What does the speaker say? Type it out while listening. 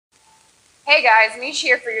Hey guys, Mish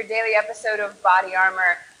here for your daily episode of Body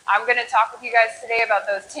Armor. I'm going to talk with you guys today about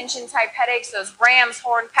those tension type headaches, those ram's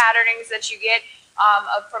horn patternings that you get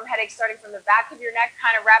from headaches starting from the back of your neck,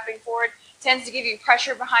 kind of wrapping forward, tends to give you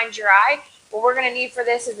pressure behind your eye. What we're going to need for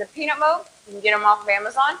this is a Peanut Mob. You can get them off of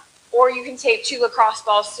Amazon, or you can tape two lacrosse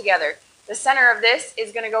balls together. The center of this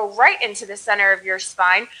is going to go right into the center of your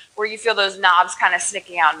spine where you feel those knobs kind of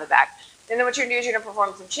sticking out in the back. And then what you're going to do is you're going to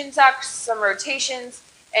perform some chin tucks, some rotations,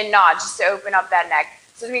 and nod just to open up that neck.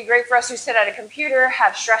 So it's going to be great for us who sit at a computer,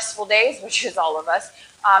 have stressful days, which is all of us.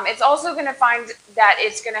 It's also going to find that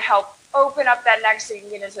it's going to help open up that neck so you can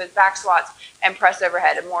get into those back squats and press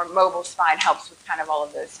overhead. A more mobile spine helps with kind of all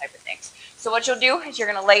of those type of things. So what you'll do is you're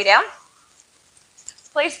going to lay down,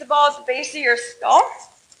 place the ball at the base of your skull,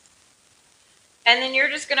 and then you're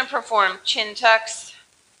just going to perform chin tucks,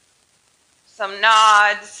 some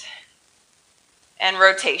nods, and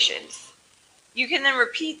rotations. You can then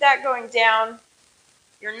repeat that going down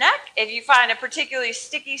your neck. If you find a particularly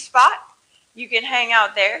sticky spot, you can hang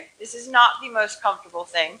out there. This is not the most comfortable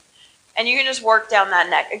thing. And you can just work down that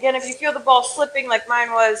neck. Again, if you feel the ball slipping like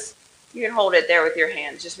mine was, you can hold it there with your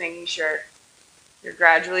hands, just making sure you're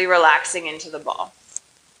gradually relaxing into the ball.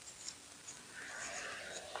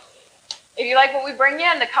 If you like what we bring you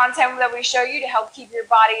and the content that we show you to help keep your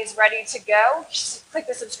bodies ready to go, just click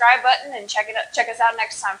the subscribe button and check us out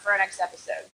next time for our next episode.